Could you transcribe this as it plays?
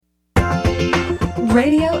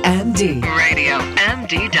Radio MD.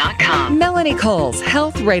 RadioMD.com. Melanie Cole's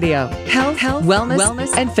Health Radio. Health,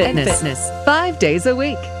 wellness, and fitness. 5 days a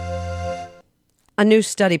week. A new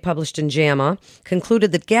study published in JAMA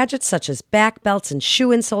concluded that gadgets such as back belts and shoe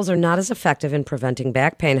insoles are not as effective in preventing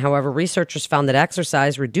back pain. However, researchers found that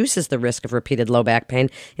exercise reduces the risk of repeated low back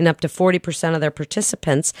pain in up to 40% of their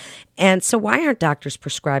participants. And so why aren't doctors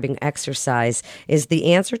prescribing exercise? Is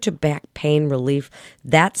the answer to back pain relief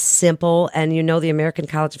that simple? And you know, the American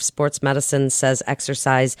College of Sports Medicine says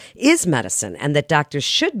exercise is medicine and that doctors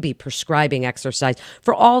should be prescribing exercise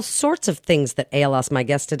for all sorts of things that ail us. My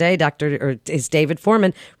guest today, is David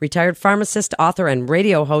Foreman, retired pharmacist, author, and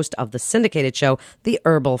radio host of the syndicated show, The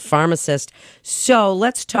Herbal Pharmacist. So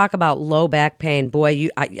let's talk about low back pain. Boy,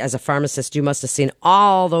 as a pharmacist, you must have seen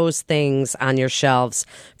all those things on your shelves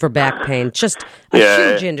for back pain. Just a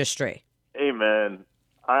huge industry. Amen.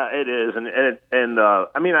 It is, and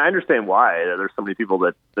I mean, I understand why there's so many people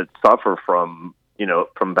that suffer from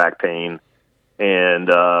back pain. And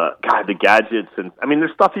God, the gadgets, and I mean,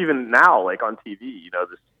 there's stuff even now, like on TV.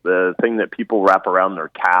 The thing that people wrap around their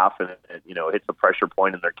calf, and it hits a pressure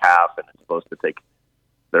point in their calf, and it's supposed to take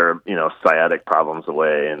their sciatic problems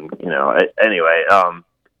away. And anyway,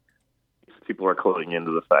 people are coding into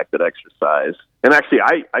the fact that exercise. And actually,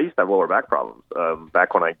 I used to have lower back problems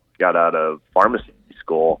back when I got out of pharmacy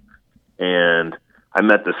school, and I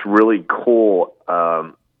met this really cool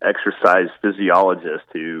exercise physiologist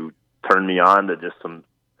who turned me on to just some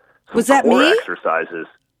was that core me? Exercises.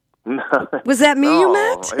 Was that me you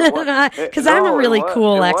met? Because I'm a really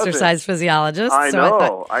cool exercise physiologist. I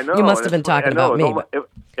know. You must have been talking about me.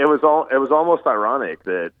 It was almost ironic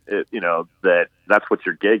that that's what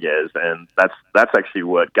your gig is, and that's actually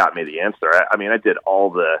what got me the answer. I mean, I did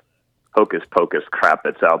all the hocus pocus crap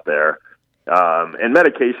that's out there, and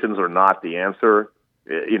medications are not the answer.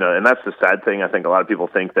 And that's the sad thing. I think a lot of people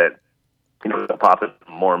think that pop it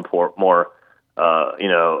more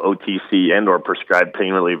OTC and or prescribed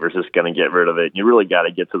pain relievers is going to get rid of it. You really got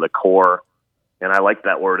to get to the core. And I like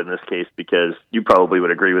that word in this case because you probably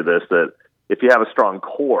would agree with this, that if you have a strong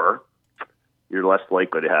core, you're less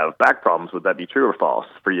likely to have back problems. Would that be true or false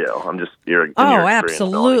for you?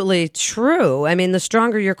 Absolutely true. I mean, the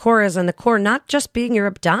stronger your core is, and the core not just being your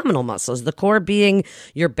abdominal muscles, the core being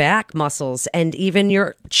your back muscles and even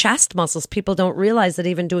your chest muscles. People don't realize that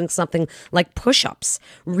even doing something like push-ups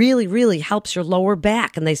really, really helps your lower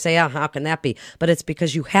back. And they say, how can that be? But it's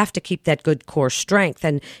because you have to keep that good core strength,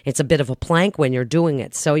 and it's a bit of a plank when you're doing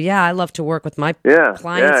it. So, yeah, I love to work with my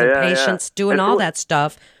clients and patients doing all that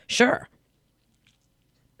stuff. Sure.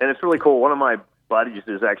 And it's really cool. One of my buddies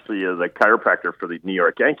is actually the chiropractor for the New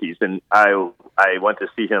York Yankees, and I went to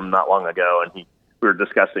see him not long ago, and we were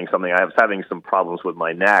discussing something. I was having some problems with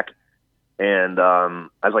my neck, and I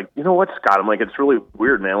was like, you know what, Scott? I'm like, it's really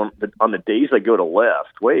weird, man. On the days I go to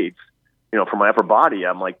lift weights, for my upper body,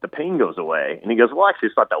 I'm like, the pain goes away. And he goes, well, actually,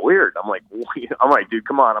 it's not that weird. I'm like, dude,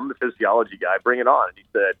 come on. I'm the physiology guy. Bring it on. And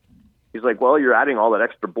he's like, well, you're adding all that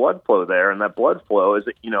extra blood flow there, and that blood flow is,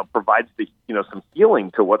 provides the, some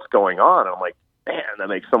healing to what's going on. And I'm like, man, that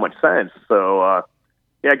makes so much sense. So,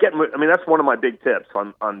 that's one of my big tips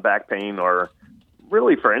on back pain, or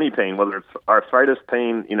really for any pain, whether it's arthritis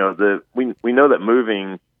pain. We know that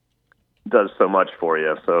moving does so much for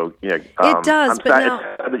you. So, yeah, it does. I'm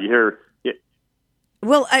sad that you hear.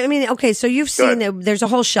 Well, I mean, okay, so you've seen there's a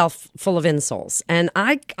whole shelf full of insoles, and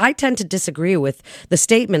I tend to disagree with the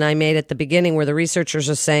statement I made at the beginning where the researchers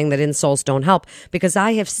are saying that insoles don't help, because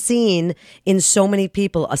I have seen in so many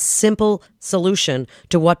people a simple solution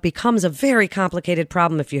to what becomes a very complicated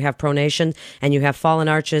problem if you have pronation and you have fallen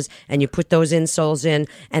arches and you put those insoles in,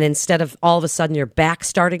 and instead of all of a sudden your back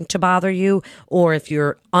starting to bother you, or if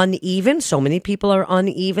you're uneven, so many people are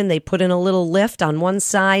uneven, they put in a little lift on one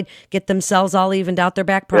side, get themselves all evened out, their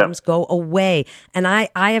back problems go away. And I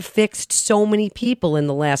have fixed so many people in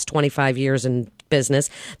the last 25 years in business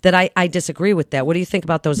that I disagree with that. What do you think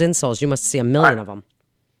about those insoles? You must see a million of them.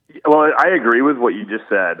 Well, I agree with what you just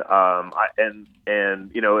said.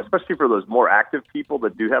 Especially for those more active people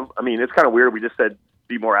that do have, it's kind of weird. We just said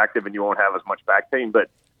be more active and you won't have as much back pain, but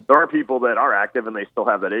there are people that are active and they still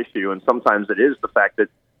have that issue. And sometimes it is the fact that,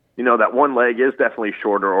 that one leg is definitely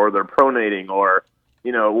shorter, or they're pronating, or,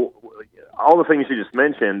 all the things you just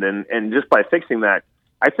mentioned. And just by fixing that,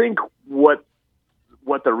 I think what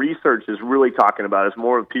the research is really talking about is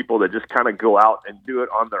more of people that just kind of go out and do it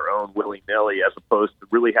on their own willy-nilly, as opposed to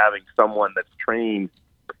really having someone that's trained,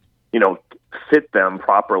 fit them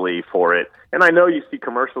properly for it. And I know you see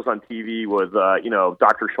commercials on TV with,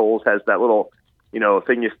 Dr. Scholl's has that little,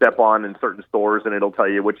 thing you step on in certain stores, and it'll tell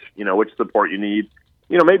you which support you need.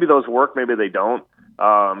 Maybe those work, maybe they don't.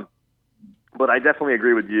 But I definitely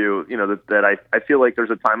agree with you, that I feel like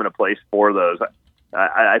there's a time and a place for those.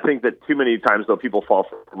 I think that too many times, though, people fall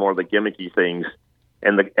for more of the gimmicky things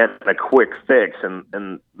and a quick fix,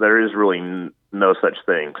 and there is really no such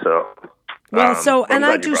thing. So, and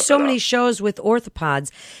I do so many shows with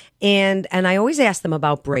orthopods, and I always ask them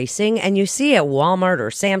about bracing. And you see at Walmart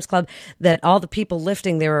or Sam's Club that all the people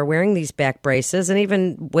lifting there are wearing these back braces, and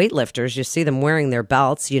even weightlifters, you see them wearing their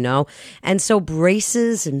belts, And so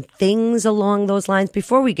braces and things along those lines.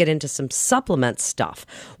 Before we get into some supplement stuff,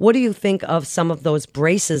 what do you think of some of those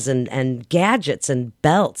braces and gadgets and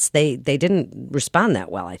belts? They didn't respond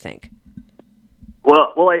that well, I think.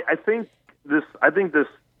 Well, I think this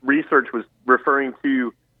research was referring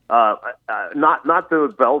to not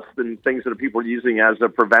the belts and things that people are using as a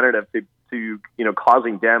preventative to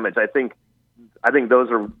causing damage. I think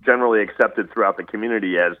those are generally accepted throughout the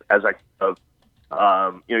community as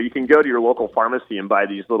you can go to your local pharmacy and buy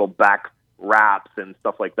these little back wraps and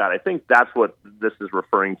stuff like that. I think that's what this is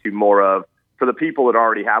referring to more of for the people that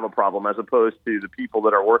already have a problem, as opposed to the people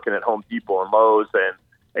that are working at Home Depot and Lowe's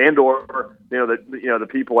or the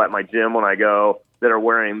people at my gym when I go that are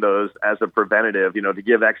wearing those as a preventative, to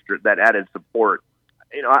give that added support.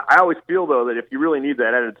 I always feel though that if you really need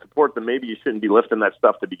that added support, then maybe you shouldn't be lifting that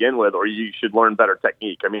stuff to begin with, or you should learn better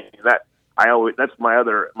technique. I mean, that's my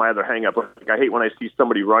other hang up. Like, I hate when I see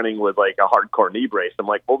somebody running with like a hardcore knee brace. I'm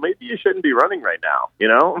like, well, maybe you shouldn't be running right now.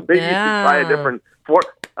 Maybe you should try a different form.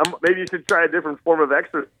 Maybe you should try a different form of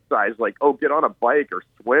exercise, like get on a bike or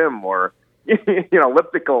swim or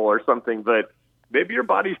elliptical or something. But maybe your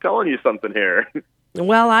body's telling you something here.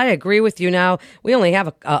 Well, I agree with you. Now, we only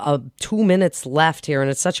have a 2 minutes left here, and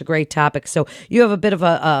it's such a great topic. So you have a bit of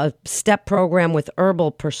a step program with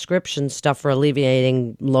herbal prescription stuff for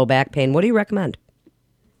alleviating low back pain. What do you recommend?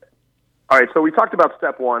 All right, so we talked about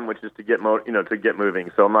step one, which is to get moving.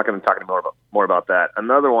 So I'm not going to talk more about that.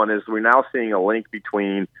 Another one is we're now seeing a link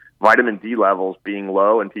between vitamin D levels being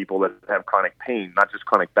low in people that have chronic pain, not just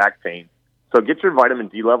chronic back pain. So get your vitamin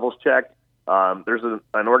D levels checked. There's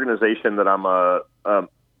an organization that I'm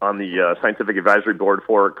on the scientific advisory board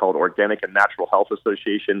for called Organic and Natural Health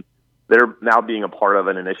Association. They're now being a part of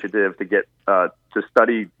an initiative to get to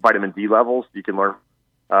study vitamin D levels. You can learn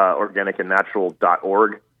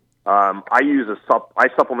organicandnatural.org. I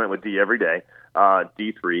supplement with D every day,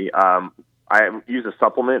 D3. I use a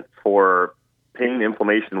supplement for pain,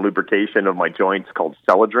 inflammation, lubrication of my joints called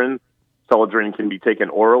Celadrin. Celadrin can be taken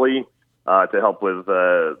orally to help with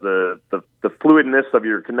the fluidness of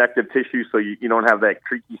your connective tissue, so you don't have that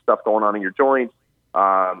creaky stuff going on in your joints.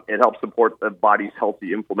 It helps support the body's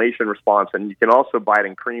healthy inflammation response, and you can also buy it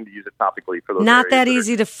in cream to use it topically for those. Not that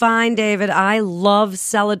easy to find, David. I love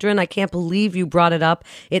Celadrin. I can't believe you brought it up.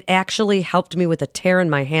 It actually helped me with a tear in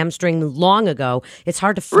my hamstring long ago. It's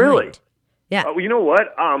hard to find. Really? Yeah. You know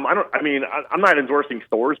what? I'm not endorsing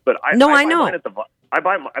stores, but I know. I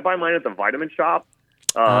buy mine at the vitamin shop.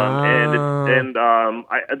 The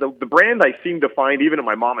brand I seem to find even at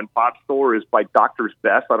my mom and pop store is by Doctor's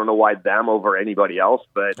Best. I don't know why them over anybody else,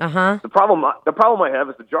 but the problem I have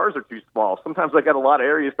is the jars are too small. Sometimes I got a lot of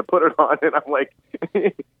areas to put it on, and I'm like,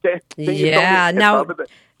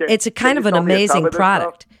 it's a kind of an amazing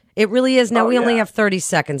product. It really is. Now we only have 30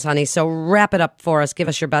 seconds, honey. So wrap it up for us. Give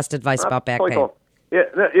us your best advice about back pain. Cool.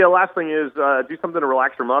 Yeah. Last thing is do something to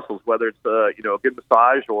relax your muscles, whether it's a good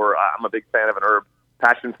massage or I'm a big fan of an herb.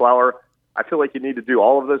 Passion flower. I feel like you need to do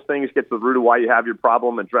all of those things, get to the root of why you have your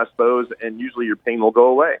problem, address those, and usually your pain will go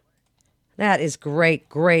away. That is great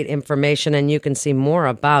information, and you can see more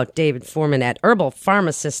about David Foreman at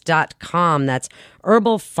herbalpharmacist.com. That's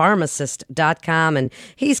herbalpharmacist.com, and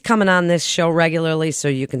he's coming on this show regularly, so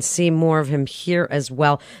you can see more of him here as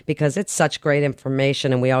well, because it's such great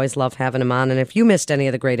information, and we always love having him on. And if you missed any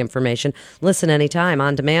of the great information, listen anytime,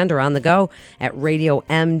 on demand or on the go, at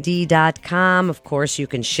radiomd.com. Of course, you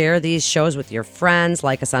can share these shows with your friends,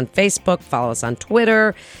 like us on Facebook, follow us on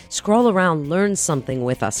Twitter, scroll around, learn something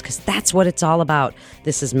with us, because that's what it's all about.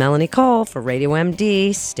 This is Melanie Cole for Radio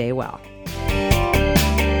MD. Stay well.